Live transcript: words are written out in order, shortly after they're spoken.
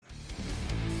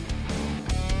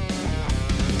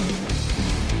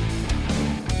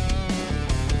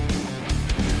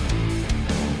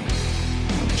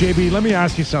JB, let me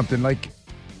ask you something. Like,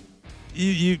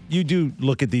 you do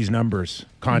look at these numbers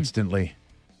constantly.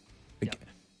 Like,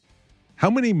 how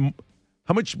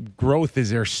much growth is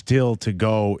there still to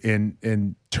go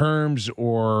in terms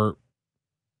or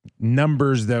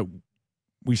numbers that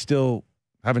we still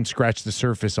haven't scratched the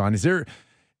surface on? Is there,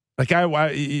 like,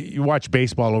 you watch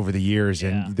baseball over the years,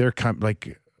 and they're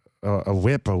like a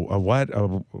whip, a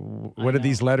what do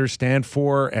these letters stand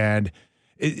for? And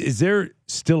is there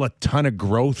still a ton of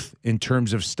growth in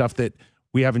terms of stuff that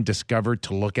we haven't discovered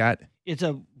to look at? It's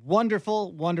a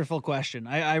wonderful, wonderful question.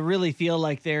 I really feel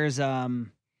like there's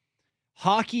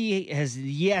hockey has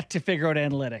yet to figure out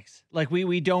analytics. Like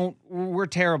we're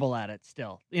terrible at it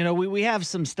still. You know, we have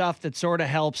some stuff that sort of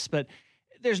helps, but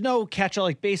there's no catch-all.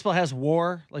 Like baseball has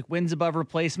WAR, like wins above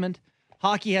replacement.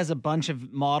 Hockey has a bunch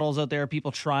of models out there,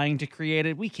 people trying to create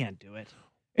it. We can't do it.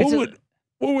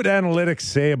 What would analytics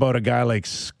say about a guy like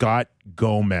Scott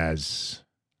Gomez,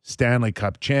 Stanley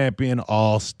Cup champion,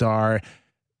 all-star?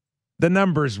 The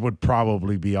numbers would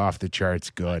probably be off the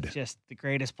charts good. Just the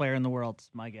greatest player in the world,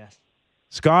 my guess.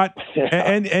 Scott,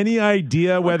 and any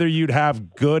idea whether you'd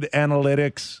have good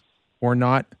analytics or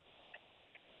not?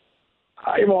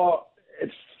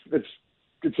 It's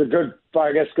a good,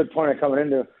 I guess, good point I'm coming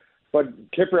into. But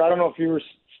Kipper, I don't know if you were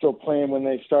still playing when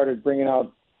they started bringing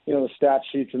out, the stat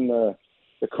sheets, and the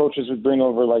coaches would bring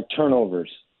over like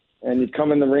turnovers, and you'd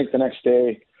come in the rink the next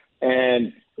day,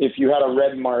 and if you had a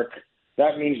red mark,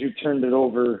 that means you turned it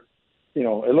over.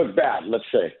 It looked bad, let's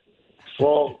say.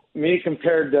 Well, me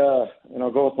compared to,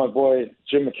 go with my boy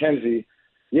Jim McKenzie.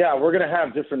 Yeah, we're gonna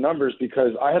have different numbers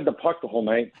because I had the puck the whole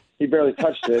night. He barely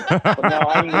touched it. But now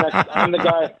I'm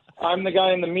the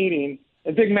guy in the meeting.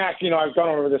 And Big Mac, I've gone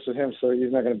over this with him, so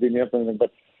he's not going to beat me up or anything.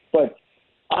 But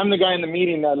I'm the guy in the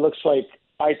meeting that looks like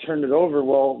I turned it over.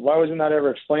 Well, why wasn't that ever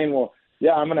explained? Well,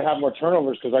 yeah, I'm going to have more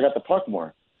turnovers because I got the puck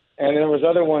more. And there was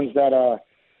other ones that I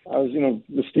was,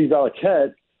 the Steve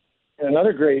Valiquette, and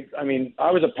another great. I mean,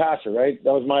 I was a passer, right?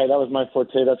 That was my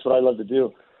forte. That's what I love to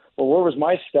do. But where was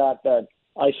my stat that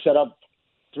I set up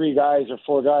 3 guys or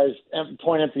 4 guys,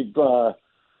 point empty?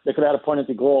 They could have had a point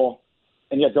empty goal.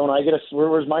 And yet, don't I get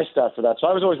where's my stat for that? So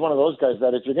I was always one of those guys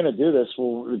that if you're going to do this,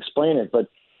 we'll explain it. But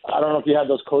I don't know if you had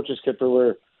those coaches, Kipper,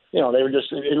 where, they were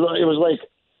just, it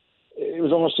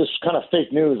was almost just kind of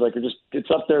fake news. Like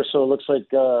it's up there, so it looks like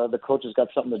the coaches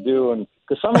got something to do. And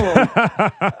because some of them,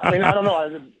 I mean, I don't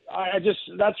know. I just,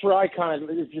 that's where I kind of,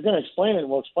 if you're going to explain it,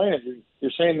 we'll explain it.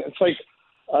 You're saying, it's like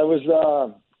I was,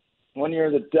 one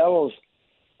year the Devils,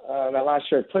 that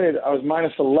last year I played, I was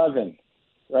minus 11,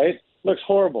 right? Looks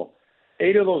horrible.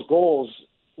 8 of those goals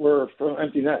were from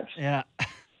empty nets. Yeah.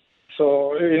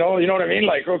 So, you know what I mean?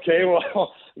 Like, okay, well,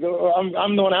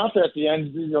 I'm the one out there at the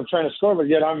end, trying to score, but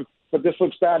this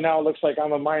looks bad now. It looks like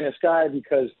I'm a minus guy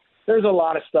because there's a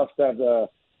lot of stuff that the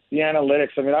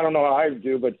analytics, I mean, I don't know how I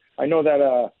do, but I know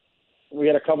that we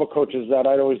had a couple coaches that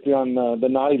I'd always be on the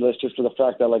naughty list just for the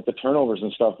fact that, like, the turnovers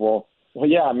and stuff. Well,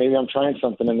 yeah, maybe I'm trying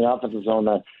something in the offensive zone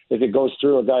that if it goes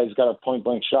through, a guy's got a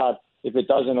point-blank shot. If it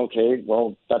doesn't, okay,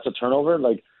 well, that's a turnover.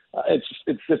 Like, it's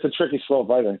a tricky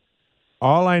slope, I think.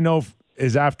 All I know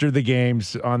is after the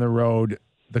games on the road,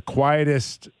 the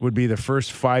quietest would be the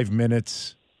first 5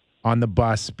 minutes on the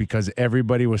bus because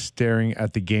everybody was staring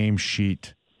at the game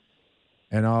sheet.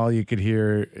 And all you could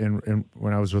hear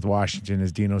when I was with Washington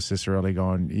is Dino Ciccarelli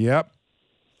going, yep,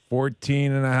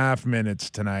 14 and a half minutes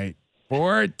tonight.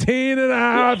 14 and a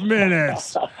half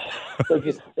minutes.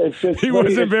 He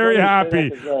wasn't very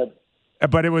happy.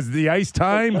 But it was the ice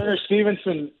time. Turner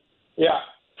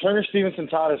Stevenson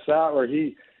taught us that, where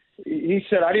he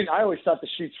said, I always thought the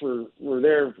sheets were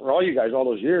there for all you guys all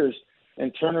those years.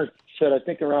 And Turner said, I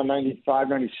think around 95,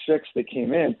 96, they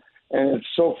came in. And it's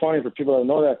so funny for people that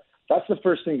know that. That's the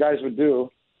first thing guys would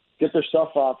do, get their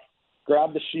stuff off,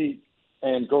 grab the sheet,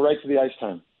 and go right to the ice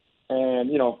time. And,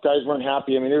 guys weren't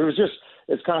happy. I mean,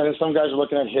 it's kind of, some guys are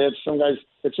looking at hits. Some guys,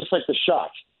 it's just like the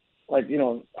shots. Like, there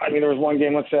was one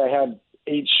game, let's say I had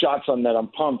 8 shots on net. I'm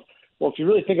pumped. Well, if you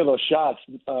really think of those shots,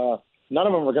 none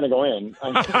of them were going to go in.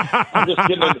 I'm just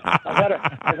getting it.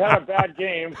 I've had a bad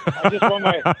game.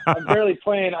 I'm barely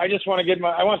playing. I just want to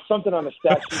I want something on the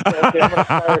stat sheet. Okay, I'm going to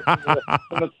fire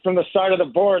from the side of the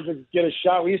board to get a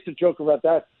shot. We used to joke about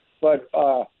that. But,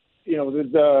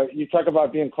 you talk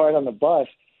about being quiet on the bus.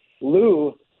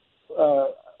 Lou,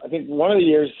 I think one of the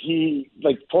years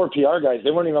poor PR guys,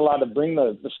 they weren't even allowed to bring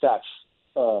the stats,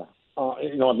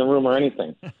 in the room or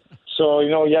anything. So,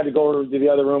 you had to go to the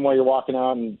other room while you're walking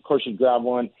out, and of course you'd grab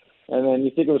one. And then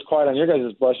you think it was quiet on your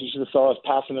guys' bus. You should have saw us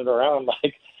passing it around,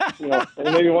 like,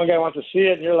 and maybe one guy wants to see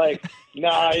it, and you're like,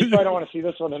 nah, you probably don't want to see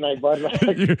this one tonight, bud.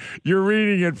 Like, you're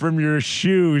reading it from your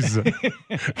shoes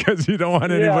because you don't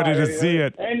want anybody to see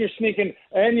it. And you're sneaking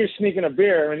a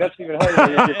beer. I mean, that's even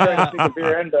harder. You're trying to sneak a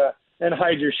beer and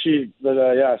hide your sheet.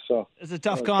 But so it's a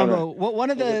tough combo. One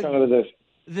of the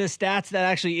stats that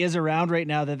actually is around right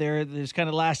now that there's kind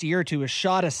of last year or two is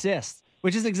shot assists,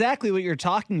 which is exactly what you're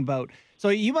talking about. So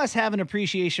you must have an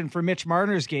appreciation for Mitch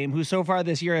Marner's game, who so far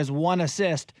this year has 1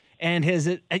 assist and has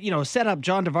set up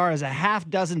John Tavares a half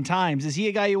dozen times. Is he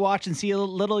a guy you watch and see a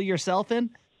little yourself in?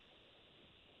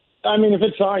 I mean, if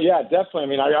it's on, yeah, definitely. I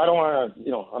mean, I don't want to,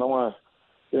 I don't want to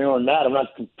get anyone mad. I'm not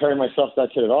comparing myself to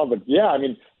that kid at all. But yeah, I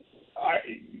mean,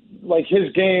 like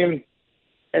his game,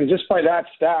 and just by that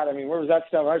stat, I mean, where was that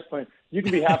stat when I was playing? You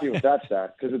can be happy with that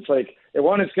stat because it's like,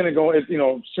 it's going to go,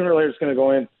 sooner or later it's going to go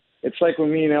in. It's like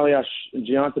when me and Elias and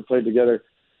Gianta played together.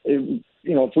 If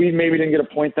we maybe didn't get a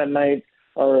point that night,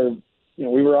 or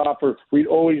we were off, or we'd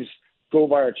always go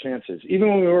by our chances, even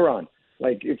when we were on.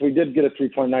 Like if we did get a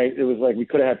 3-point night, it was like we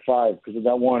could have had 5 because of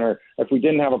that one. Or if we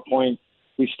didn't have a point,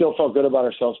 we still felt good about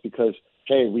ourselves because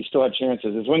hey, we still had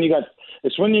chances. It's when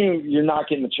you're not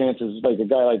getting the chances. Like a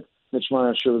guy like Mitch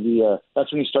Marner sure would be.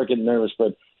 That's when you start getting nervous.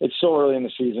 But it's so early in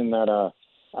the season that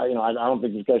I don't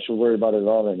think these guys should worry about it at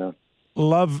all right now.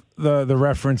 Love the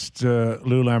reference to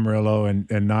Lou Lamoriello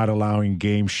and not allowing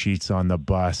game sheets on the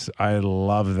bus. I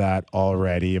love that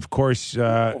already. Of course,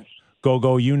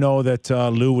 Go, you know that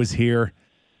Lou was here.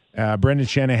 Brendan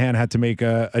Shanahan had to make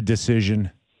a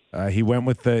decision. He went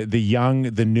with the young,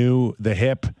 the new, the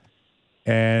hip,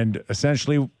 and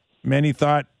essentially many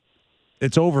thought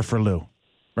it's over for Lou,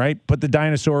 right? Put the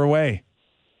dinosaur away.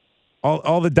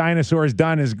 All the dinosaur has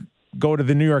done is go to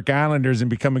the New York Islanders and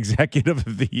become executive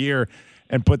of the year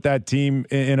and put that team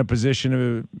in a position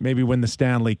to maybe win the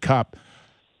Stanley Cup.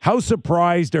 How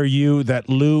surprised are you that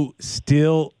Lou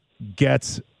still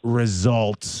gets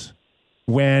results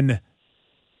when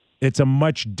it's a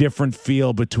much different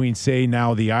feel between, say,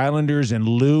 now the Islanders and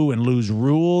Lou's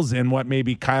rules and what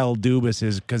maybe Kyle Dubas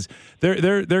is? Because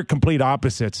they're complete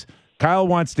opposites. Kyle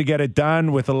wants to get it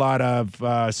done with a lot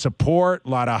of support, a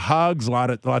lot of hugs,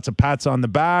 lots of pats on the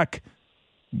back.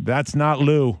 That's not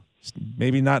Lou.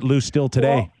 Maybe not Lou still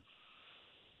today.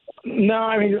 Well, no,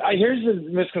 I mean, here's the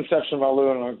misconception about Lou,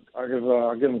 and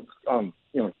I'll give him,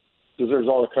 deserves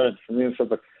all the credit for me and stuff.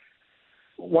 But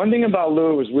one thing about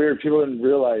Lou was weird. People didn't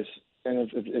realize, and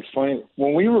it's funny.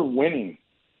 When we were winning,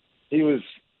 he was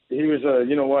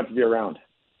to be around.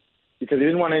 Because he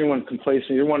didn't want anyone complacent.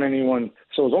 He didn't want anyone.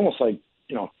 So it was almost like,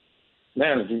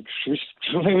 man, we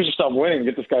should stop winning and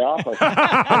get this guy off. Like,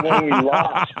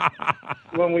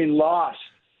 when we lost,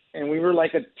 and we were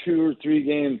like a 2 or 3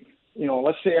 game,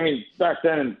 let's say, I mean, back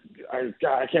then, I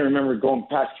can't remember going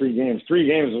past 3 games. 3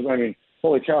 games was, I mean,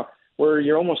 holy cow, where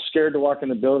you're almost scared to walk in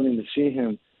the building to see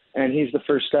him, and he's the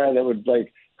first guy that would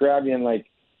like grab you and like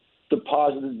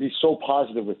be so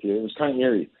positive with you. It was kind of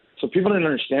eerie. So people didn't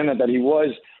understand that he was.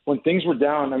 When things were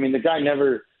down, I mean, the guy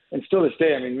never, and still this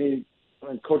day, I mean,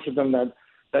 I coached with him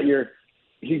that year,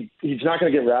 he's not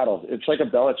going to get rattled. It's like a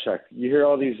Belichick. You hear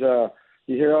all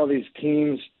these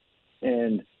teams,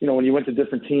 and when you went to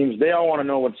different teams, they all want to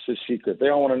know what's his secret. They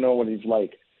all want to know what he's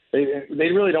like. They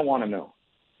really don't want to know,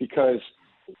 because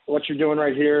what you're doing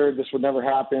right here, this would never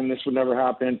happen. This would never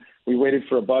happen. We waited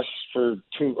for a bus for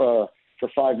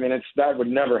 5 minutes. That would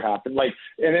never happen. Like,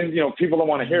 and then people don't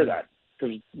want to hear that.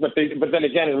 But then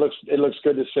again, it looks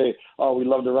good to say, oh, we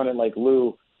love to run it like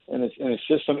Lou and his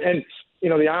system. And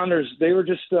the Islanders, they were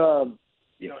just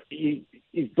he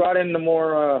brought in the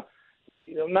more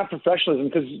not professionalism,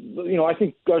 because I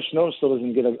think Gus Snow still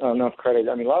doesn't get enough credit.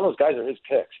 I mean, a lot of those guys are his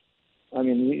picks. I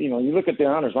mean, you look at the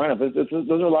Islanders lineup;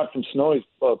 those are a lot from Snowy's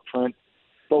print.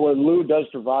 But what Lou does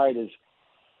provide is,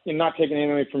 not taking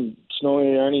anything away from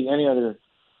Snowy or any other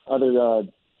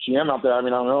GM out there. I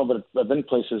mean, I don't know, but I've been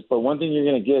places. But one thing you're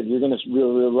going to get, you're going to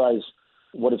really realize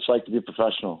what it's like to be a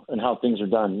professional and how things are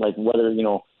done. Like whether,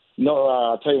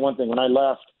 I'll tell you one thing. When I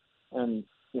left and,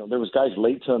 there was guys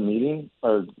late to a meeting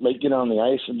or late getting on the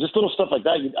ice and just little stuff like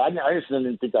that. I just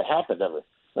didn't think that happened ever.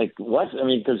 Like what? I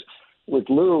mean, because with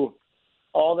Lou,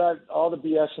 all the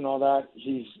BS and all that,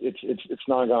 it's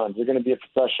not gone. You're going to be a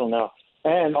professional now.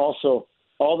 And also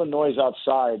all the noise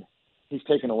outside, he's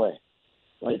taken away.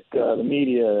 Like the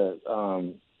media,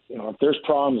 if there's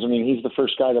problems, I mean, he's the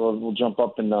first guy that will jump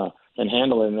up and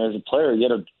handle it. And as a player, you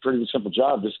had a pretty simple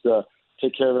job, just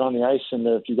take care of it on the ice. And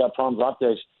if you got problems off the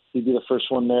ice, he'd be the first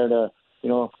one there to,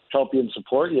 help you and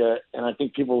support you. And I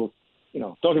think people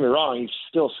don't get me wrong, he's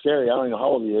still scary. I don't even know how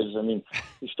old he is. I mean,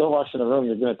 he still walks in the room,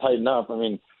 you're going to tighten up. I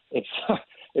mean, it's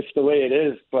it's the way it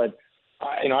is. But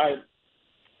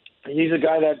he's a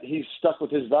guy that he's stuck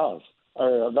with his values.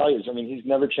 I mean, he's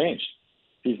never changed.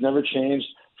 He's never changed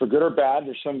for good or bad.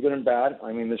 There's some good and bad.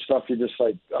 I mean, there's stuff you're just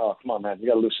like, oh, come on, man, you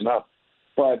got to loosen up.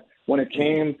 But when it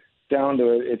came down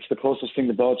to it, it's the closest thing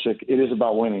to Belichick. It is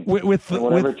about winning.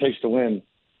 Whatever it takes to win.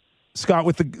 Scott,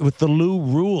 with the Lou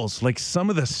rules, like some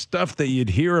of the stuff that you'd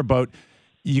hear about,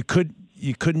 you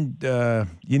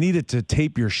needed to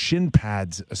tape your shin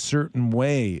pads a certain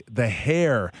way, the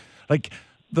hair. Like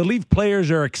the Leaf players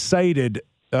are excited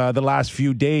the last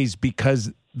few days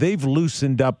because they've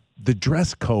loosened up the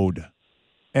dress code.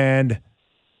 And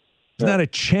there's not a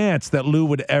chance that Lou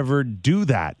would ever do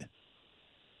that.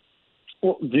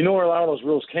 Well, do you know where a lot of those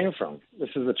rules came from? This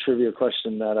is a trivia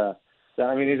question that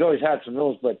I mean, he's always had some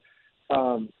rules, but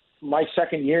my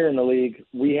second year in the league,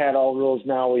 we had all rules.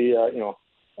 Now we,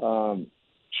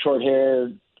 short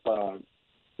hair,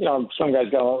 some guys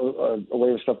got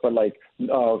away with stuff, but like,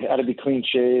 had to be clean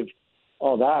shaved,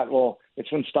 all that. Well,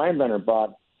 it's when Steinbrenner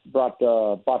bought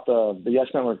the Yes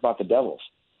Network bought the Devils,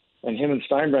 and him and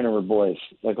Steinbrenner were boys,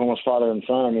 like almost father and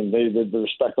son. I mean, the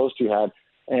respect those two had.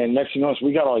 And next thing you know,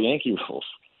 we got all Yankee rules.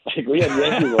 Like we had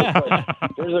Yankee rules. But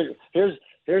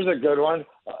here's a good one.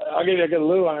 I'll give you a good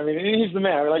Lou. I mean, he's the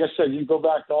man. Like I said, you go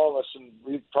back to all of us, and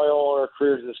we probably all our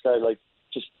careers. This guy, like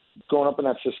just growing up in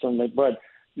that system. But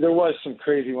there was some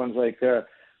crazy ones. Like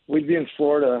we'd be in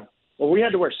Florida. Well, we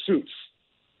had to wear suits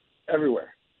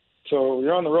everywhere. So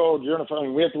you're on the road. You're in a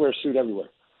phone. We have to wear a suit everywhere.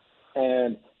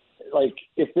 And like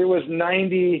if it was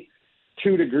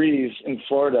 92 degrees in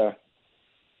Florida,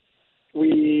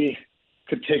 we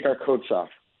could take our coats off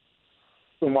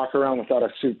and walk around without a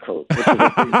suit coat, which is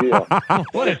a big deal.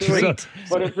 What a treat!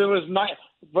 But if it was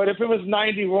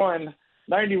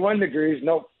 91 degrees,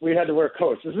 nope, we had to wear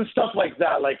coats. This is stuff like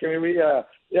that. Like I mean,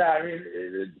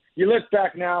 you look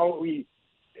back now,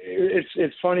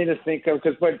 it's funny to think of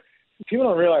but people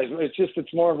don't realize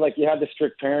it's more of like you had the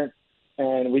strict parent,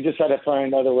 and we just had to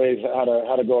find other ways how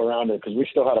to go around it because we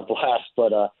still had a blast.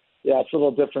 But it's a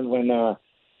little different when the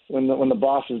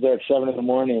boss is there at 7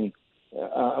 a.m.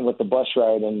 With the bus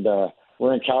ride, and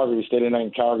we're in Calgary. We stayed the night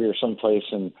in Calgary or someplace,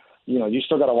 and you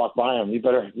still got to walk by him. You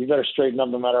better straighten up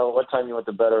no matter what time you went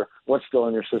to bed or what's still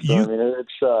in your system. I mean,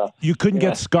 it's you couldn't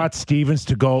get Scott Stevens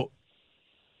to go.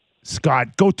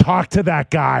 Scott, go talk to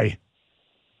that guy.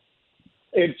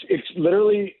 It's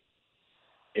literally.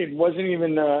 It wasn't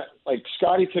even like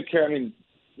Scotty took care. I mean,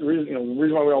 the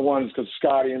reason why we all won is because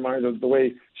Scotty and the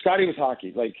way Scotty was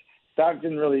hockey. Like that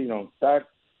didn't really that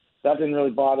didn't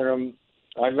really bother him.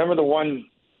 I remember the one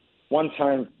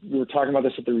time we were talking about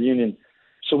this at the reunion.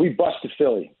 So we bused to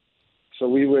Philly. So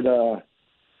we would go.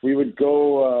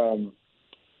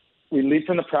 We'd leave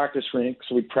from the practice rink.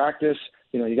 So we'd practice.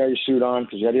 You got your suit on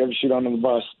because you had to have your suit on the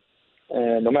bus,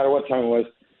 and no matter what time it was.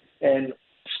 And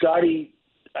Scotty,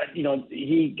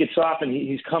 he gets off and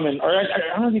he's coming. Or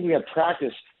I don't think we had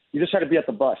practice. You just had to be at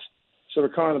the bus. So we're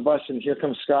coming on the bus, and here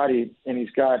comes Scotty, and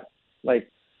he's got like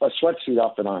a sweatsuit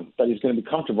outfit on that he's going to be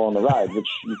comfortable on the ride, which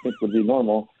you think would be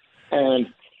normal.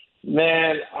 And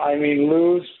man, I mean,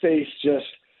 Lou's face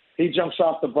he jumps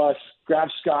off the bus,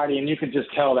 grabs Scotty, and you could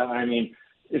just tell that. I mean,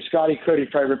 if Scotty could,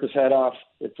 he'd probably rip his head off.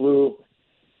 If Lou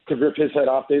could rip his head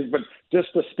off, but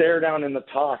just the stare down and the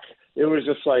talk, it was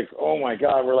just like, oh my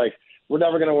God, we're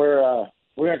never going to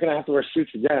we're not going to have to wear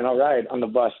suits again. All right, on the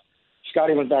bus.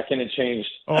 Scotty went back in and changed.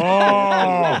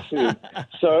 Oh,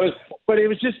 so,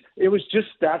 it was just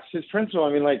that's his principle.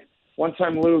 I mean, like one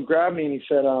time Lou grabbed me and he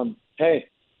said, "Hey,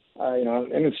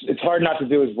 and it's hard not to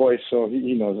do his voice, so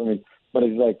he knows. I mean, but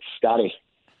he's like, Scotty,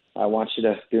 I want you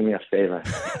to do me a favor."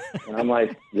 And I'm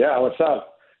like, "Yeah, what's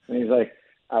up?" And he's like,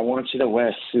 "I want you to wear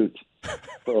a suit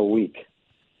for a week."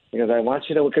 Because I want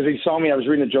you to, because he saw me, I was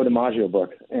reading a Joe DiMaggio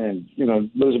book, and,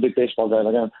 Lou's a big baseball guy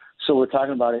like I am. So we're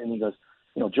talking about it, and he goes,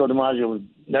 Joe DiMaggio would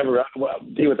never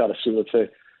be without a suit, let's say.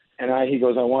 And he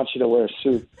goes, "I want you to wear a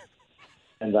suit."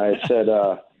 And I said,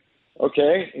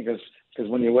 okay. He goes, because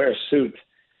when you wear a suit,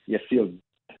 you feel,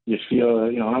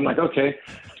 I'm like, okay.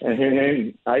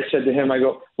 And I said to him, I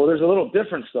go, "Well, there's a little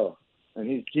difference though."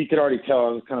 And he could already tell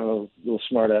I was kind of a little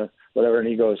smart at whatever. And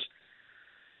he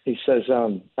says,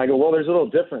 I go, "Well, there's a little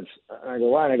difference." I go,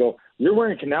 "Why?" And I go, "You're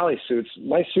wearing Canale suits.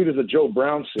 My suit is a Joe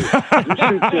Brown suit. Your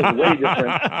suit is way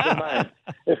different than mine.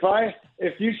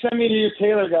 If you send me to your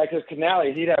tailor guy, because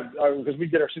Canale, he'd have, because we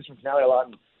get our suits from Canale a lot,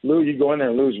 and Lou, you'd go in there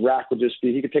and Lou's rack would just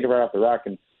be, he could take it right off the rack,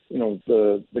 and,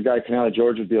 the guy Canale,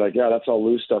 George, would be like, "Yeah, that's all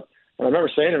Lou stuff." And I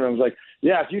remember saying to him, I was like,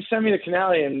 "Yeah, if you send me to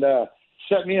Canale and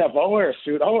set me up. I'll wear a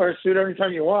suit. I'll wear a suit every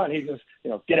time you want. He just,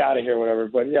 get out of here, whatever.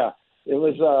 But yeah, it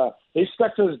was. He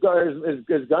stuck to his guns,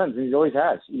 and he always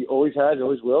has. He always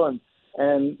will.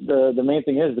 And the main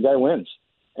thing is the guy wins.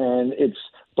 And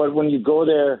but when you go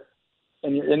there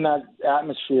and you're in that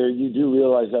atmosphere, you do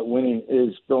realize that winning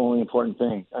is the only important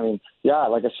thing. I mean, yeah,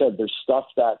 like I said, there's stuff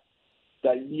that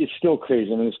is still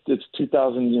crazy. I mean, it's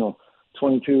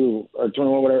 2022 or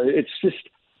 21, whatever. It's just,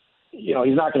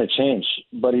 he's not going to change,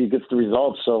 but he gets the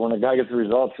results. So when a guy gets the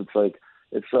results, it's like,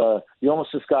 you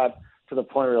almost just got to the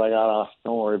point where you're like,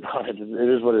 don't worry about it. It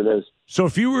is what it is. So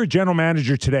if you were a general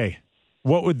manager today,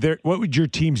 what would your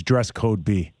team's dress code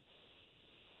be?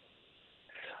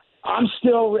 I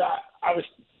was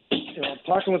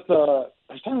talking with a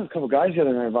couple guys the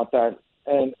other night about that,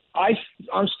 and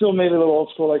I'm still maybe a little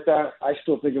old school like that. I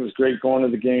still think it was great going to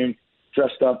the game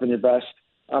dressed up in your best.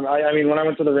 I mean, when I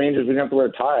went to the Rangers, we didn't have to wear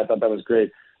a tie. I thought that was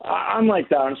great. I'm like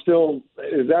that. I'm still,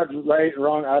 is that right,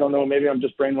 wrong? I don't know. Maybe I'm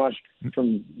just brainwashed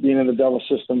from being in the Devil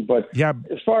system. But yeah,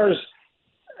 as far as,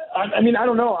 I mean, I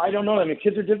don't know. I mean,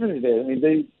 kids are different these days. I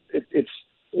mean, is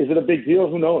it a big deal?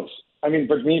 Who knows? I mean,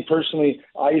 but me personally,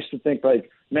 I used to think like,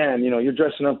 man, you're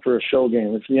dressing up for a show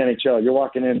game. It's the NHL. You're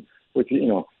walking in with,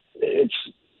 it's,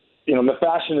 the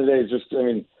fashion today is just, I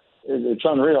mean, it's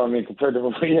unreal. I mean, compared to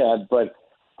what we had, but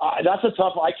that's a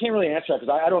tough. I can't really answer that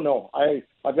because I don't know.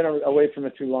 I've been away from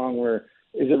it too long. Where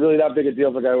is it really that big a deal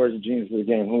if a guy wears the jeans for the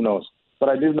game? Who knows? But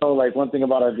I do know, like, one thing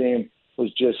about our game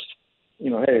was just, hey,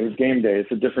 it was game day.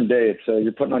 It's a different day. It's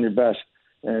you're putting on your best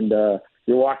and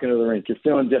you're walking to the rink. You're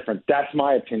feeling different. That's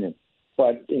my opinion.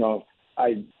 But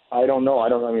I don't know.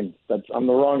 I mean, I'm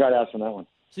the wrong guy to ask on that one.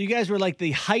 So you guys were like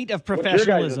the height of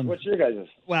professionalism. What's your guys'?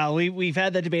 Well, we've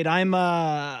had that debate. I'm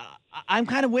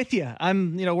kind of with you.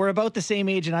 We're about the same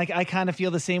age, and I kind of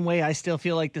feel the same way. I still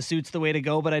feel like the suit's the way to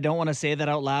go, but I don't want to say that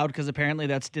out loud because apparently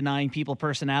that's denying people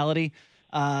personality.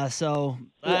 I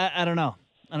don't know.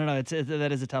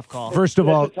 That is a tough call. First of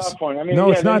all, it's a tough point. I mean,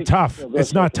 no, it's not tough.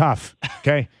 It's not tough.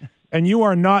 Okay, and you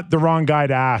are not the wrong guy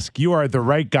to ask. You are the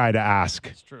right guy to ask.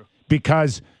 It's true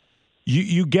because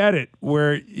you get it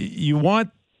where you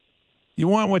want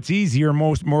what's easier,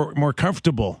 more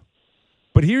comfortable.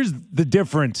 But here's the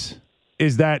difference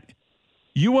is that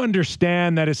you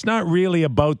understand that it's not really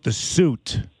about the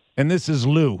suit. And this is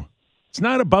Lou. It's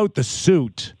not about the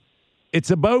suit.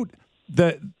 It's about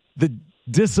the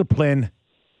discipline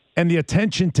and the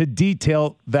attention to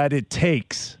detail that it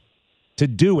takes to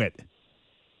do it.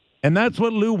 And that's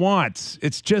what Lou wants.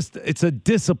 It's a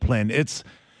discipline. It's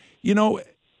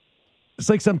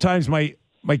like sometimes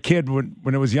my kid, when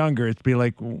it was younger, it'd be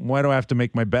like, why do I have to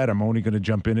make my bed? I'm only going to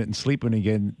jump in it and sleep in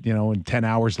again, in 10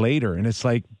 hours later. And it's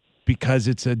like, because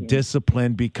it's a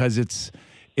discipline, because it's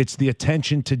the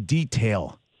attention to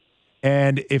detail.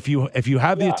 And if you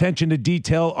have the attention to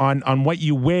detail on what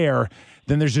you wear,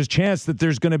 then there's a chance that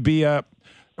there's going to be a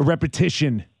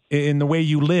repetition in the way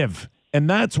you live. And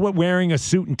that's what wearing a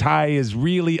suit and tie is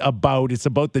really about. It's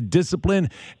about the discipline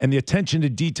and the attention to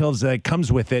details that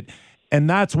comes with it. And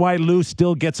that's why Lou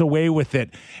still gets away with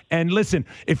it. And listen,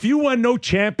 if you won no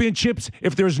championships,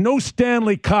 if there's no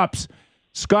Stanley Cups,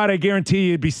 Scott, I guarantee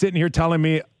you'd be sitting here telling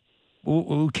me,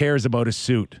 who cares about a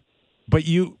suit? But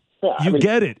you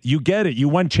get it. You get it. You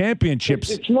won championships.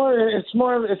 It's more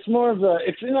of a,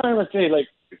 I would say, like,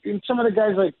 some of the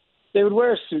guys, like, they would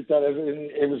wear a suit that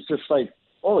it was just like,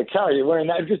 holy cow, you're wearing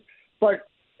that. And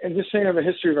just saying of the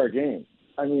history of our game.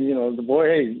 I mean, the boy,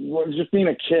 hey, just being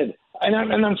a kid. And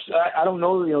I don't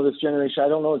know, this generation. I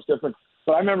don't know it's different.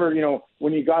 But I remember,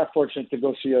 when you got fortunate to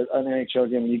go see an NHL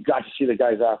game and you got to see the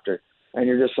guys after, and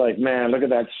you're just like, man, look at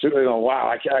that suit.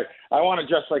 Wow, I want to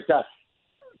dress like that.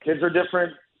 Kids are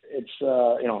different. It's,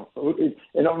 I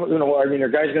mean, are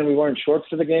guys going to be wearing shorts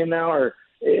to the game now? Or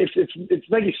it's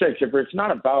like you said, Kipper, it's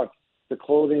not about the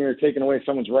clothing or taking away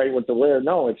someone's right what to wear.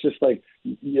 No, it's just like,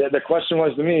 the question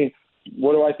was to me,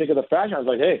 what do I think of the fashion? I was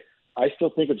like, hey, I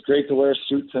still think it's great to wear a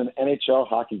suit to an NHL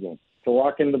hockey game, to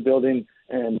walk into the building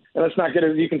and let's not get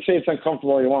it. You can say it's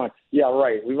uncomfortable all you want. Yeah,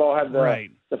 right. We've all had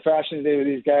the fashion day with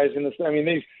these guys.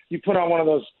 You put on one of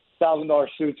those $1,000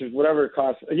 suits or whatever it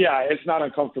costs. Yeah, it's not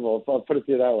uncomfortable. I'll put it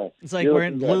to you that way. It's like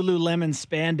wearing Lululemon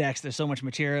spandex. There's so much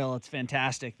material. It's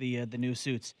fantastic. The new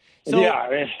suits. So, yeah,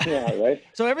 right.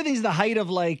 So everything's the height of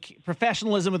like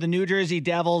professionalism with the New Jersey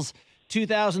Devils.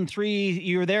 2003,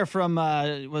 you were there from,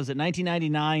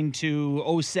 1999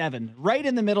 to 07. Right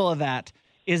in the middle of that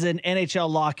is an NHL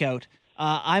lockout.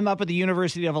 I'm up at the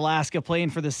University of Alaska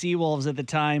playing for the Seawolves at the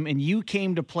time, and you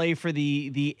came to play for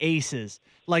the Aces.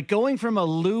 Like going from a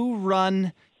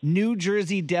Lou-run New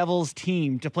Jersey Devils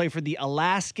team to play for the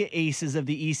Alaska Aces of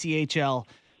the ECHL.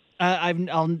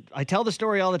 I tell the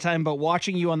story all the time about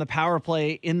watching you on the power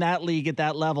play in that league at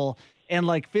that level, and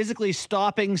like physically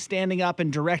stopping, standing up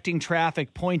and directing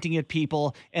traffic, pointing at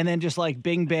people, and then just like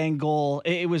bing bang goal.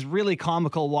 It was really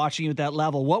comical watching you at that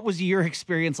level. What was your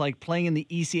experience like playing in the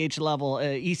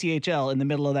ECHL in the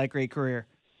middle of that great career?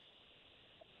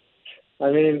 I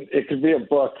mean, it could be a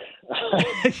book.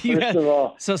 First of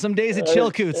all, so some days at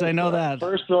Chilcoots, I know that.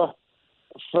 First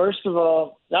of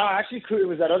all, no, actually, it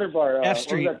was that other bar. F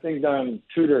Street. What was that thing down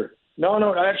Tudor?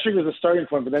 No, actually, it was a starting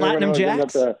point, but then Platinum everyone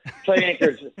got the play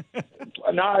anchors.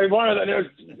 No, it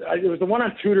was the one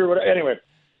on Tudor. Whatever. Anyway,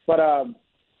 but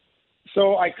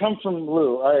so I come from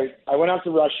Lou. I went out to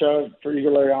Russia for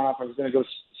Igor Larionov. I was going to go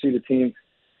see the team.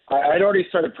 I'd already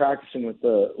started practicing with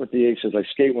the Aces, like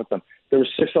skating with them. There were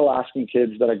 6 Alaskan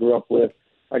kids that I grew up with.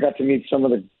 I got to meet some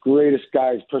of the greatest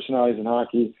guys, personalities in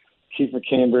hockey, Keith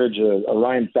McCambridge, a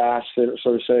Ryan Bass, so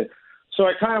to say. So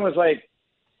I kind of was like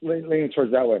leaning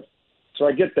towards that way. So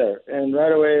I get there, and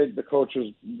right away the coach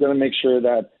was going to make sure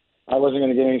that I wasn't going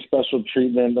to get any special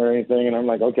treatment or anything, and I'm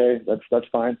like, okay, that's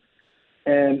fine.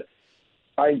 And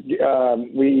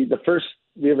we have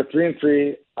a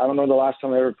 3-3. I don't know the last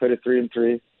time I ever played a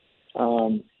 3-3.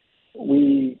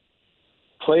 We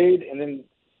played, and then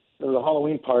there was a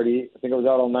Halloween party. I think I was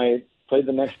out all night. Played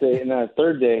the next day, and then the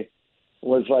third day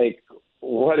was like,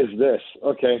 what is this?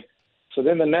 Okay. So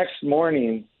then the next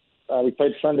morning, we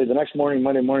played Sunday. The next morning,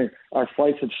 Monday morning, our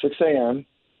flight's at 6 a.m.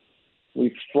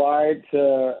 We fly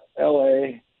to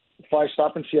L.A.,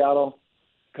 stop in Seattle,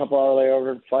 a couple-hour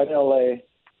layover, fly to L.A.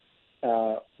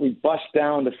 We bus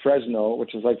down to Fresno,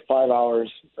 which is like 5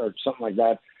 hours or something like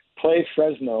that, play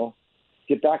Fresno,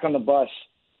 get back on the bus,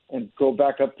 and go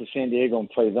back up to San Diego and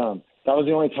play them. That was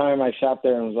the only time I sat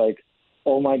there and was like,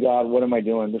 oh my God, what am I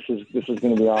doing? This is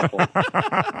going to be awful.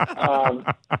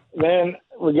 Then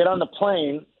we get on the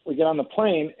plane,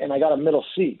 and I got a middle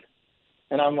seat.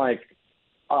 And I'm like,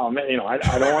 oh man, I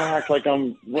don't want to act like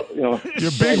I'm, You're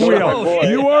big wheel.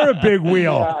 You are a big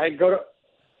wheel.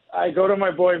 I go to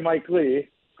my boy, Mike Lee,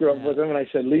 grew up with him, and I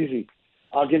said, Leezy,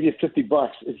 I'll give you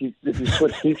 $50 if you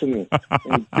switch seats with me.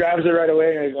 And he grabs it right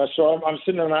away. And so I'm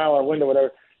sitting in an aisle or window,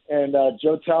 whatever. And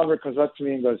Joe Talbot comes up to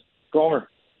me and goes, Gomer,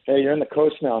 hey, you're in the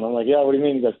coach now. And I'm like, yeah, what do you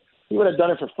mean? He goes, you would have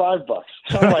done it for $5.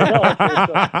 So I'm like, oh,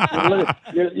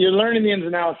 okay. So you're learning the ins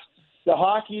and outs. The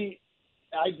hockey,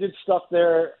 I did stuff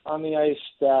there on the ice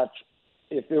that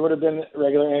if it would have been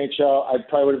regular NHL, I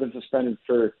probably would have been suspended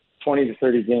for 20 to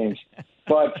 30 games.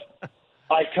 But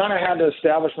I kind of had to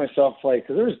establish myself, like,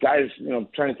 because there was guys,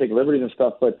 trying to take liberties and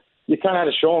stuff, but you kind of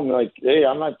had to show them, like, hey,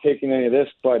 I'm not taking any of this.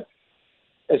 But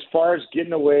as far as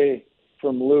getting away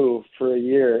from Lou for a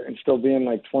year and still being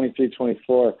like 23,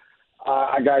 24,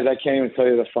 guys, I can't even tell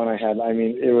you the fun I had. I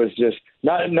mean, it was just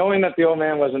not knowing that the old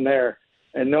man wasn't there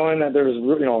and knowing that there was,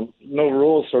 no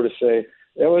rules, so to say.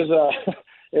 It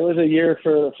was a year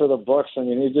for the books. I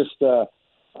mean, it just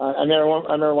I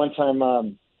remember one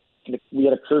time we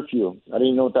had a curfew. I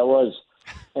didn't know what that was,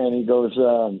 and he goes,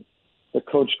 the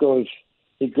coach goes,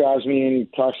 he grabs me and he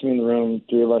talks to me in the room,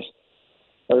 3 of us,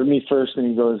 or me first, and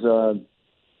he goes,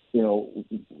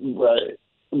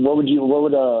 what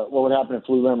would happen if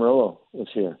Lou Lamoriello was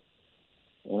here?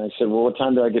 And I said, well, what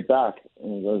time do I get back?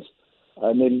 And he goes,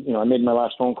 I made my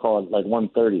last phone call at like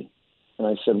 1:30. And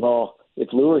I said, well,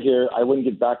 if Lou were here, I wouldn't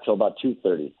get back till about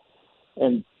 2:30.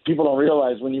 And people don't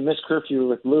realize when you miss curfew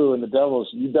with Lou and the Devils,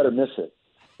 you better miss it.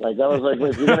 Like that was like,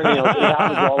 if you're gonna, it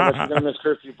happens to all of us, you're gonna miss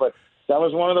curfew. But that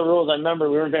was one of the rules. I remember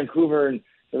we were in Vancouver, and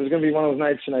it was gonna be one of those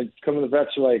nights, and I'd come to the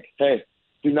vets, were like, hey,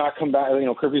 do not come back.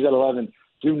 Curfew's at 11.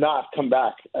 Do not come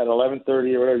back at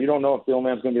 11:30 or whatever. You don't know if the old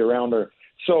man's gonna be around or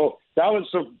so. That was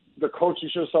the coach. You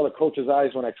should have saw the coach's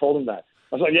eyes when I told him that.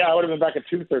 I was like, yeah, I would have been back at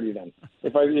 2:30 then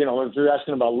if if you're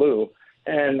asking about Lou.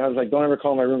 And I was like, don't ever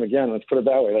call my room again. Let's put it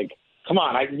that way. Like, come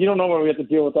on, you don't know when we have to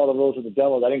deal with all the rules with the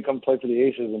Devils. I didn't come play for the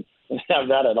Aces and have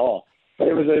that at all. But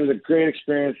it was a great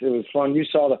experience. It was fun. You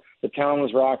saw the town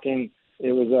was rocking.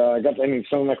 It was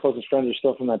some of my closest friends are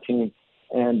still from that team,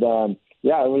 and it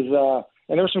was.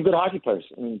 And there were some good hockey players.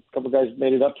 I mean, a couple of guys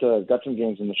made it up got some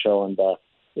games in the show, and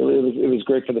it was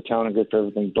great for the town and great for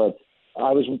everything. But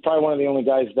I was probably one of the only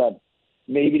guys that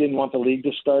maybe didn't want the league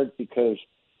to start because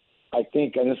I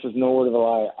think, and this is no word of a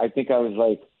lie, I think I was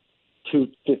like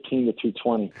 215 to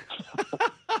 220.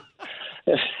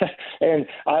 And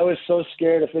I was so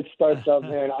scared if it starts up,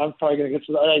 man, I'm probably going to get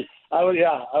some. I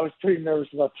was pretty nervous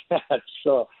about that.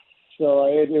 So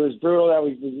it was brutal that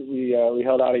we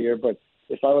held out a year, but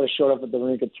if I would have showed up at the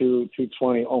rink at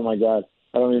 220, oh my God,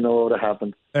 I don't even know what would have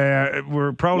happened.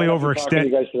 We're probably overextending.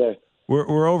 You guys today.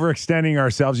 we're overextending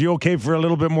ourselves. You okay for a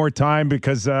little bit more time?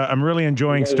 Because I'm really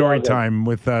enjoying story time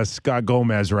with Scott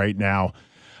Gomez right now.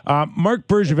 Marc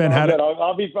Bergevin had.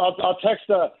 I'll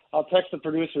text the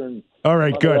producer. And all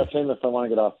right, good. I'll him if I want to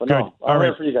get off. But good. No, I'm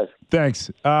here for you guys.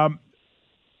 Thanks.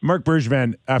 Marc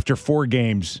Bergevin, after 4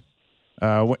 games,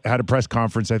 had a press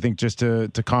conference. I think just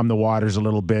to calm the waters a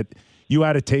little bit. You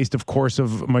had a taste, of course,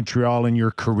 of Montreal in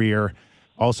your career,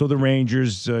 also the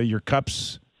Rangers, your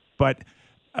Cups. But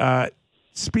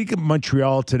speak of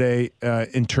Montreal today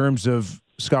in terms of,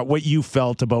 Scott, what you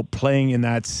felt about playing in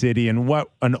that city and what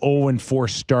an 0-4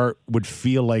 start would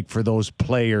feel like for those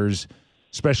players,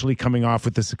 especially coming off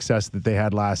with the success that they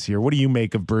had last year. What do you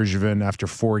make of Bergevin after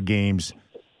 4 games?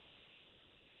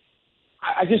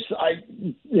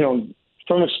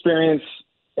 From experience,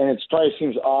 and it probably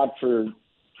seems odd for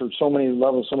so many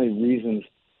levels, so many reasons,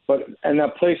 but in a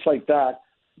place like that,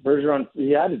 Bergeron,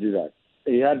 he had to do that.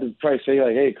 He had to probably say,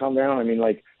 like, hey, calm down. I mean,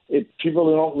 like,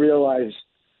 people don't realize,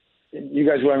 you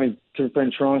guys to play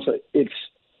in Toronto, it's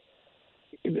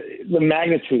the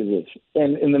magnitude of it.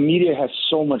 And the media has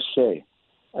so much say.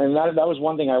 And that was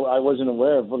one thing I wasn't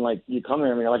aware of when, like, you come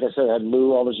here. I mean, like I said, I had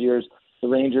Lou all those years, the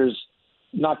Rangers,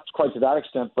 not quite to that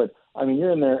extent, but, I mean,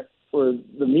 you're in there where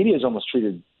the media is almost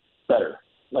treated better.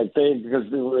 Like, because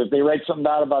if they write something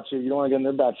bad about you, you don't want to get on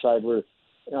their bad side. Where,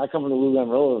 I come from the Lou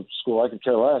Lamoriello school, I could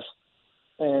care less.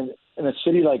 And in a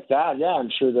city like that, yeah, I'm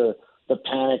sure the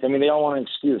panic. I mean, they all want an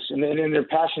excuse, and they're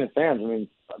passionate fans. I mean,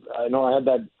 I know I had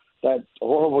that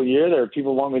horrible year there.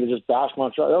 People want me to just bash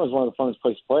Montreal. That was one of the funnest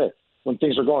places to play when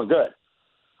things are going good.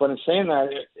 But in saying that,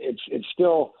 it's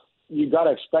still, you got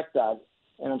to expect that.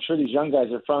 And I'm sure these young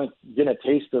guys are finally getting a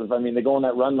taste of. I mean, they go on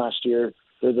that run last year.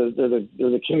 They're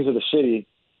the kings of the city,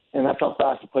 and that's how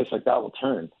fast a place like that will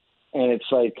turn. And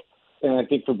it's like, and I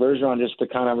think for Bergeron just to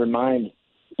kind of remind,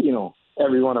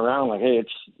 everyone around, like, hey,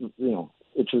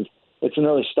 it's an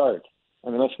early start. I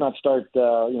mean, let's not start.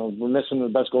 We're missing the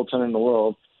best goaltender in the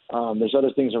world. There's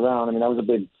other things around. I mean, that was a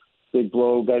big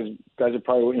blow. Guys are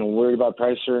probably worried about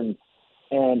Pricer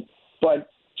but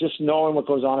just knowing what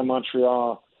goes on in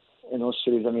Montreal, in those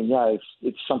cities, I mean, yeah,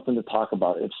 it's something to talk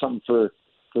about. It's something for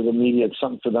the media. It's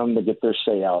something for them to get their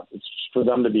say out. It's for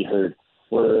them to be heard.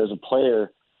 Whereas a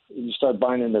player, you start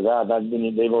buying into that,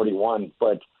 they've already won.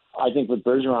 But I think with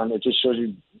Bergeron, it just shows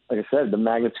you, like I said, the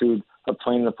magnitude of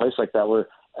playing in a place like that, where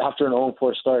after an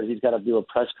 0-4 start, he's got to do a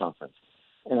press conference.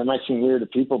 And it might seem weird to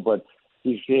people, but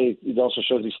it also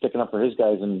shows he's sticking up for his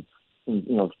guys, and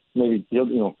maybe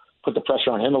he'll put the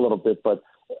pressure on him a little bit. But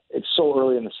it's so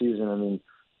early in the season. I mean,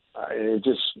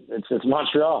 it's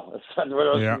Montreal. That's what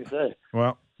else can you say?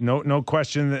 Well, no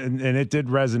question, and it did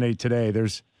resonate today.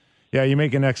 You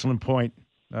make an excellent point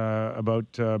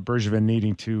about Bergevin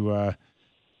needing to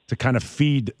kind of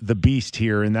feed the beast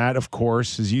here, and that, of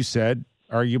course, as you said,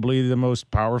 arguably the most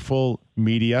powerful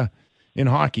media in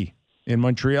hockey in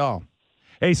Montreal.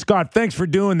 Hey, Scott, thanks for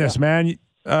doing this, man.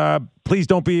 Please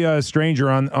don't be a stranger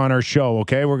on our show,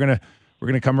 okay? We're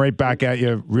gonna come right back at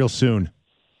you real soon.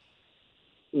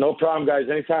 No problem, guys.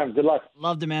 Anytime. Good luck.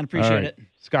 Loved it, man. Appreciate it.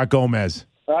 Scott Gomez.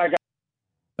 All right, guys.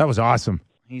 That was awesome.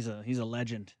 He's a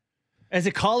legend. As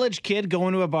a college kid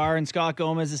going to a bar and Scott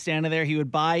Gomez is standing there, he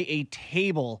would buy a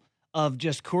table of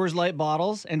just Coors Light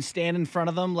bottles and stand in front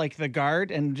of them like the guard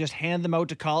and just hand them out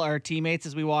to call our teammates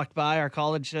as we walked by, our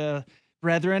college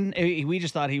brethren. We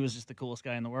just thought he was just the coolest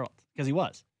guy in the world, because he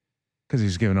was. Because he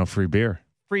was giving out free beer.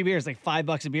 Free beer is like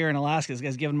 $5 a beer in Alaska. This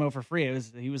guy's giving them out for free.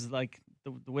 He was like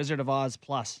the Wizard of Oz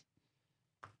plus.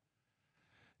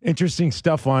 Interesting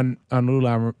stuff on Lou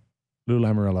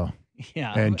Lamoriello.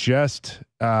 Yeah. And just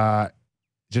the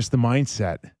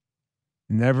mindset.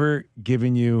 Never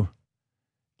giving you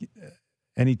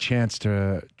any chance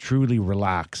to truly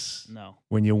relax. No.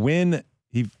 When you win,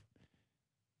 he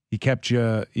kept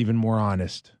you even more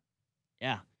honest.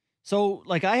 Yeah. So,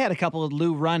 like, I had a couple of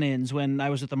Lou run-ins when I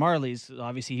was with the Marlies.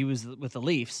 Obviously, he was with the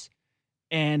Leafs.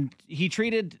 And he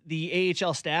treated the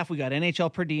AHL staff. We got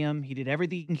NHL per diem. He did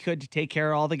everything he could to take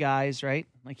care of all the guys, right?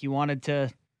 Like, he wanted to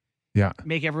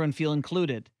make everyone feel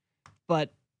included.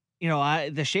 But,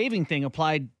 the shaving thing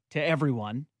applied to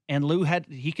everyone. And Lou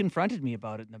he confronted me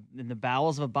about it in the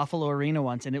bowels of a Buffalo arena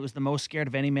once, and it was the most scared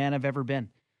of any man I've ever been.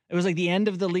 It was like the end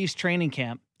of the Leafs training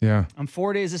camp. Yeah. I'm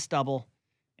 4 days of stubble,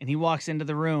 and he walks into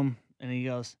the room, and he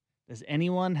goes, "Does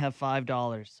anyone have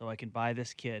 $5 so I can buy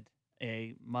this kid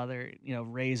a mother,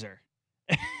 razor?"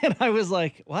 And I was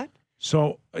like, "What?"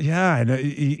 So, yeah. And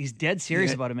he's dead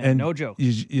serious about it, man. No joke.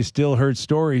 You still heard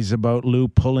stories about Lou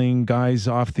pulling guys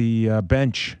off the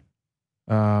bench.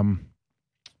 I'm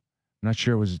not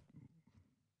sure it was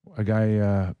a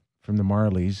guy from the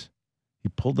Marlies. He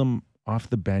pulled them off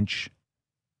the bench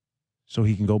so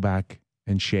he can go back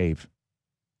and shave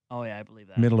Oh yeah, I believe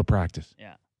that. middle of practice.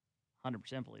 Yeah,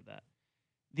 100% believe that.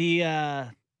 The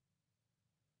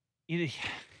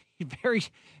very,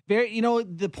 very,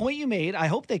 the point you made. I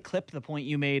hope they clip the point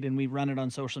you made and we run it on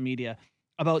social media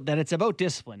about that. It's about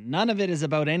discipline. None of it is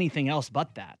about anything else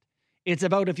but that. It's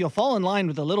about if you'll fall in line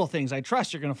with the little things. I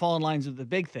trust you're going to fall in lines with the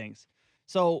big things.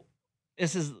 So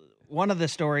this is one of the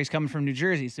stories coming from New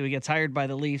Jersey. So he gets hired by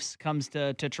the Leafs, comes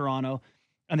to Toronto,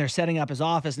 and they're setting up his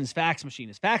office and his fax machine.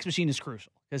 His fax machine is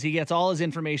crucial because he gets all his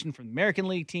information from the American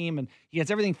League team and he gets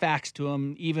everything faxed to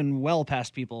him, even well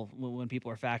past people when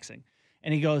people are faxing.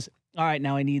 And he goes, all right,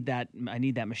 now I need that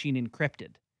machine encrypted.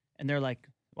 And they're like,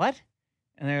 what?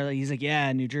 And he's like, yeah,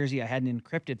 in New Jersey, I had an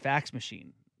encrypted fax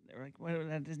machine. They're like, well,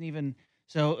 that doesn't even,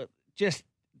 so just,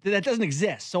 that doesn't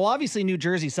exist. So obviously New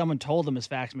Jersey, someone told them his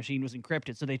fax machine was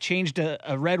encrypted. So they changed a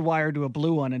red wire to a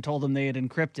blue one and told them they had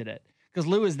encrypted it. Because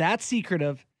Lou is that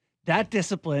secretive, that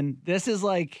disciplined. This is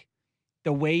like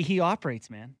the way he operates,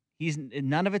 man.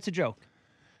 None of it's a joke.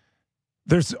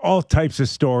 There's all types of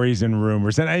stories and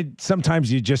rumors, and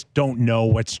sometimes you just don't know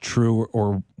what's true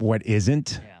or what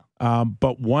isn't. Yeah.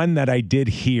 But one that I did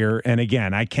hear, and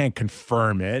again, I can't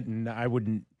confirm it, and I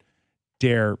wouldn't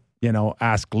dare,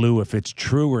 ask Lou if it's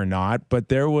true or not. But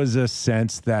there was a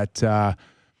sense that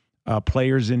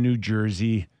players in New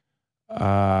Jersey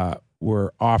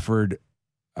were offered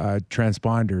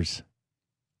transponders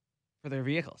For their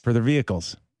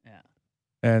vehicles. Yeah.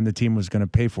 And the team was going to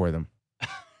pay for them.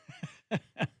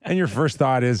 And your first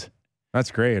thought is,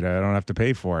 that's great. I don't have to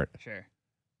pay for it. Sure.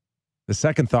 The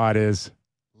second thought is,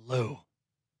 Lou.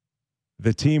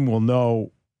 The team will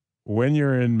know when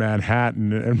you're in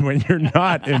Manhattan and when you're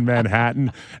not in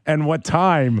Manhattan and what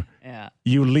time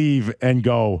you leave and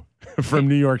go from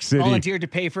New York City. Volunteered to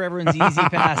pay for everyone's easy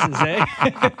passes, eh?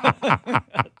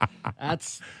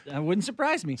 That wouldn't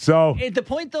surprise me. So the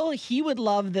point, though, he would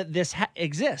love that this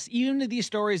exists. Even if these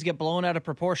stories get blown out of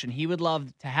proportion, he would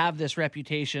love to have this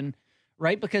reputation,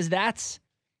 right? Because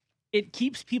it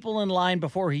keeps people in line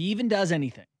before he even does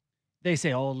anything. They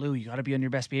say, oh, Lou, you got to be on your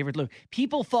best behavior, Lou.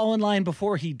 People fall in line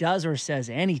before he does or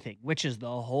says anything, which is the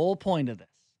whole point of this.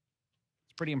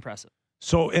 It's pretty impressive.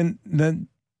 So, and then,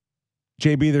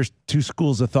 JB, there's two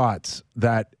schools of thoughts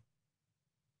that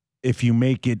if you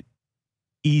make it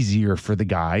easier for the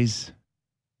guys,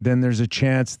 then there's a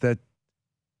chance that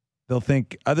they'll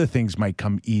think other things might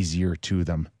come easier to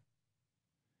them.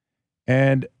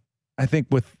 And I think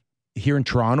with here in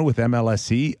Toronto with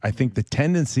MLSE, I think the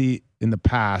tendency in the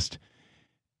past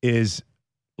is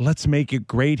let's make it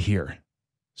great here.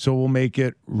 So we'll make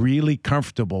it really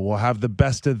comfortable. We'll have the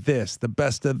best of this, the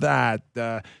best of that.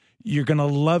 You're going to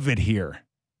love it here.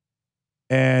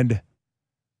 And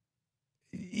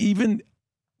even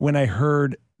when I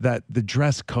heard that the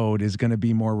dress code is going to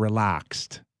be more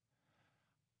relaxed,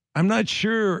 I'm not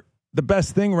sure the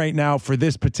best thing right now for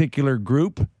this particular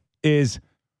group is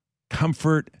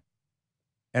comfort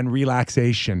and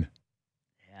relaxation.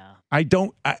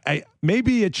 I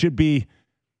maybe it should be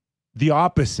the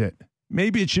opposite.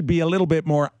 Maybe it should be a little bit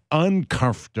more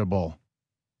uncomfortable.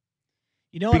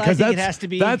 You know what because I think it has to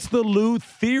be? That's the Lou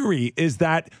theory, is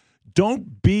that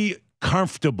don't be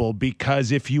comfortable,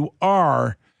 because if you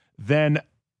are, then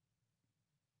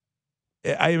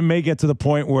I may get to the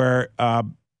point where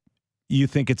you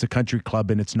think it's a country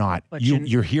club and it's not. But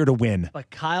you're here to win.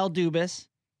 But Kyle Dubas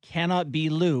cannot be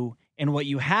Lou, and what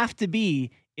you have to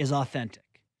be is authentic.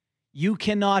 You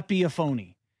cannot be a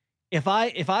phony. If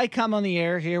I come on the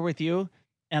air here with you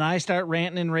and I start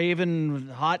ranting and raving,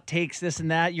 hot takes, this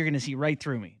and that, you're going to see right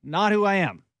through me. Not who I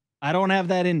am. I don't have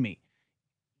that in me.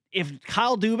 If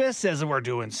Kyle Dubas says we're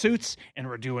doing suits and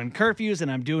we're doing curfews and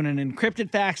I'm doing an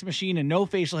encrypted fax machine and no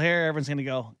facial hair, everyone's going to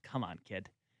go, come on, kid.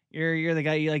 You're the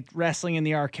guy you like wrestling in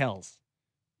the Arkells.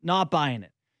 Not buying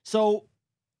it. So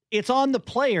it's on the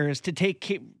players to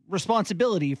take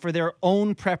responsibility for their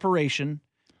own preparation,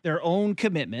 their own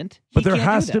commitment. But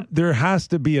there has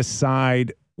to be a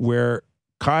side where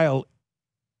Kyle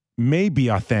may be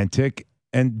authentic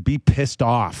and be pissed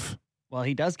off. Well,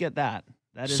 he does get that.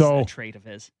 That is a trait of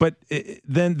his. But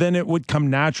then it would come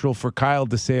natural for Kyle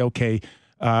to say, okay,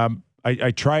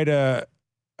 I try to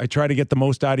get the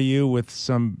most out of you with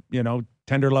some,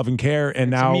 tender love and care, and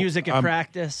now some music at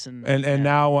practice, and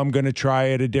now I'm going to try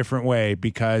it a different way,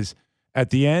 because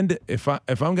at the end, if I'm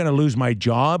going to lose my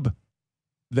job,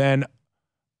 then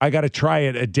I got to try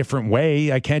it a different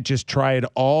way. I can't just try it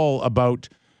all about,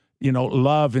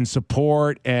 love and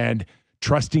support and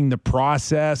trusting the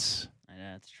process.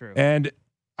 Yeah, that's true. And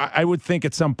I would think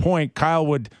at some point Kyle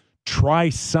would try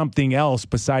something else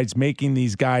besides making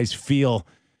these guys feel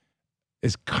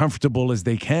as comfortable as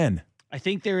they can. I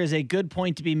think there is a good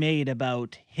point to be made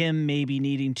about him maybe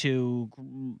needing to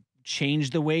change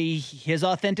the way his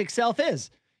authentic self is.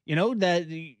 You know, that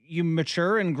you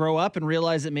mature and grow up and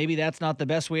realize that maybe that's not the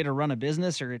best way to run a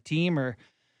business or a team, or,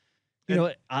 you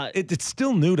know, it's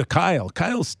still new to Kyle.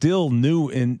 Kyle's still new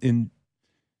in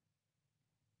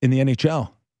the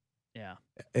NHL. Yeah.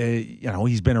 You know,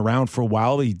 he's been around for a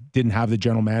while. He didn't have the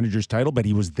general manager's title, but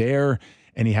he was there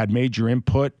and he had major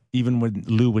input even when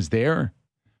Lou was there.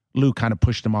 Lou kind of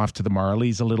pushed him off to the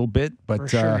Marlies a little bit, but for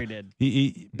sure he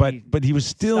did. But he was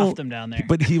still stuffed him down there.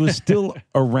 But he was still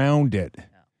around it. Yeah.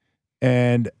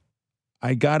 And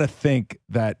I got to think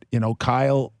that, you know,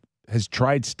 Kyle has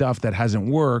tried stuff that hasn't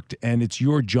worked, and it's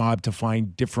your job to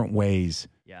find different ways.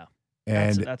 Yeah.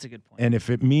 And that's a good point. And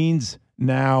if it means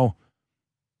now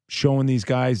showing these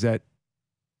guys that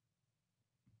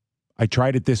I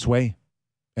tried it this way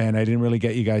and I didn't really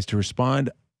get you guys to respond,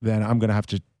 then I'm going to have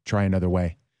to try another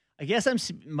way. I guess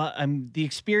I'm the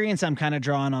experience I'm kind of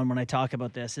drawing on when I talk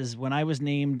about this is when I was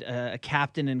named a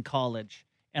captain in college,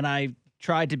 and I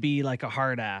tried to be like a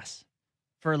hard ass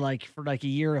for like a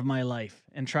year of my life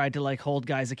and tried to like hold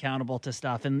guys accountable to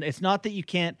stuff. And it's not that you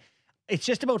can't, it's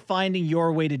just about finding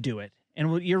your way to do it.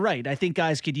 And you're right. I think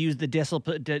guys could use the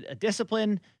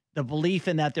discipline, the belief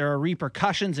in that there are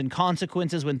repercussions and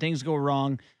consequences when things go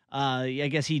wrong. I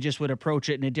guess he just would approach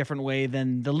it in a different way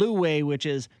than the Lou way, which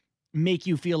is make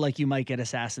you feel like you might get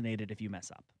assassinated if you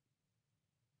mess up.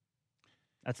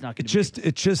 That's not going to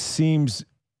It just seems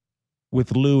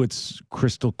with Lou, it's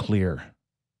crystal clear.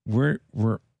 We're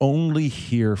only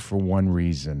here for one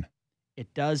reason.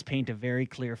 It does paint a very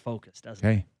clear focus, doesn't it?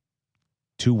 Okay.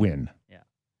 To win. Yeah.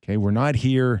 Okay. We're not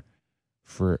here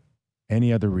for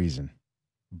any other reason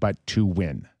but to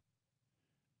win.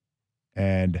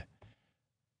 And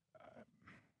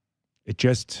it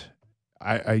just,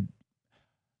 I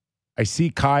see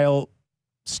Kyle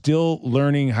still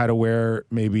learning how to wear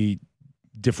maybe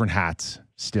different hats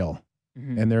still.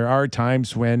 Mm-hmm. And there are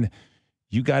times when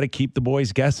you got to keep the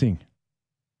boys guessing.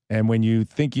 And when you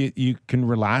think you can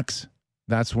relax,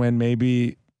 that's when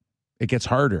maybe it gets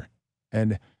harder.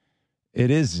 And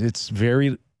it's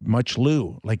very much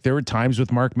Lou. Like there were times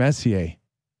with Mark Messier,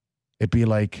 it'd be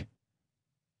like,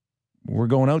 we're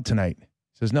going out tonight. He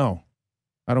says, no,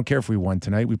 I don't care if we won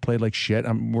tonight. We played like shit.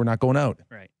 We're not going out.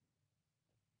 Right.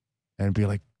 And it'd be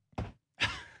like,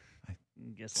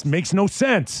 it makes no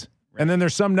sense. Right. And then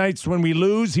there's some nights when we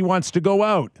lose, he wants to go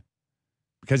out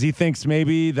because he thinks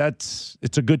maybe it's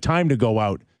a good time to go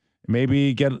out.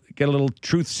 Maybe get a little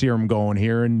truth serum going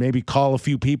here and maybe call a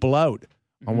few people out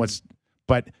on what's,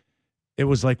 but it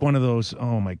was like one of those,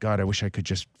 oh my God, I wish I could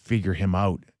just figure him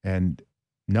out. And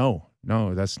no,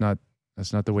 that's not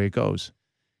the way it goes.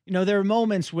 You know, there are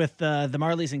moments with the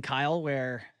Marlies and Kyle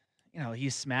where, you know,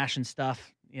 he's smashing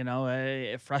stuff, you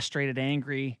know, frustrated,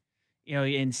 angry, you know,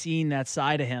 and seeing that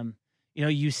side of him. You know,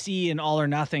 you see in All or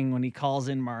Nothing when he calls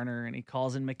in Marner and he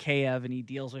calls in Mikheyev and he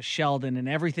deals with Sheldon and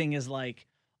everything is like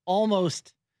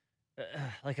almost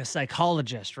like a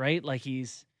psychologist, right? Like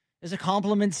there's a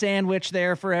compliment sandwich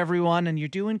there for everyone and you're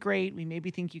doing great. We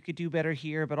maybe think you could do better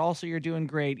here, but also you're doing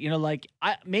great. You know, like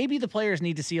maybe the players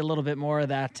need to see a little bit more of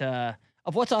that,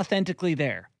 of what's authentically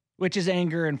there, which is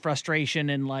anger and frustration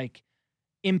and like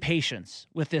impatience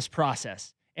with this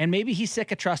process. And maybe he's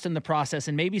sick of trusting the process,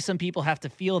 and maybe some people have to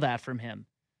feel that from him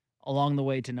along the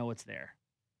way to know it's there.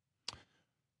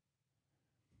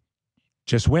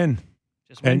 Just win.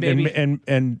 Baby.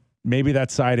 And maybe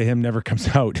that side of him never comes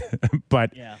out.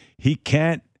 But yeah. He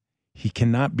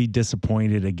cannot be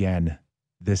disappointed again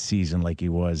this season like he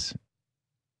was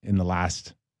in the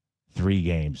last 3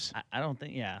 games. I don't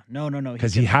think, No.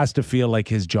 Because he has to feel like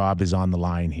his job is on the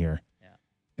line here.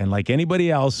 And like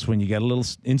anybody else, when you get a little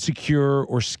insecure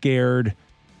or scared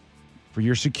for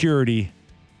your security,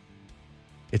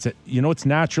 it's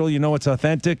natural, it's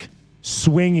authentic,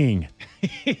 swinging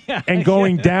and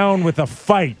going down with a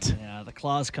fight. Yeah, the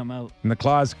claws come out. And the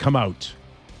claws come out.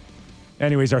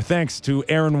 Anyways, our thanks to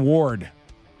Aaron Ward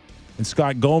and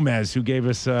Scott Gomez, who gave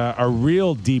us a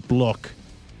real deep look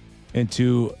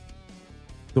into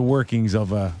the workings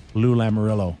of Lou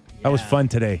Lamoriello. That was fun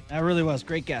today. That really was.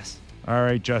 Great guess. All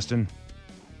right, Justin.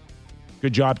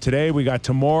 Good job today. We got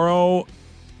tomorrow,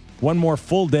 one more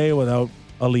full day without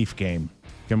a Leaf game.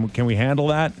 Can we handle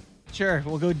that? Sure.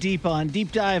 We'll go deep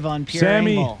dive on Pierre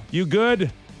Sammy, Engvall. You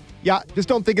good? Yeah, just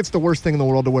don't think it's the worst thing in the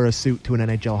world to wear a suit to an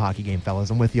NHL hockey game,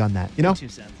 fellas. I'm with you on that. You know? 2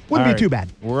 cents. Wouldn't be too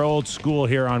bad. We're old school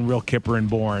here on Real Kipper and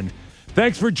Bourne.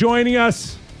 Thanks for joining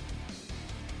us.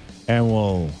 And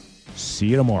we'll see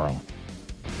you tomorrow.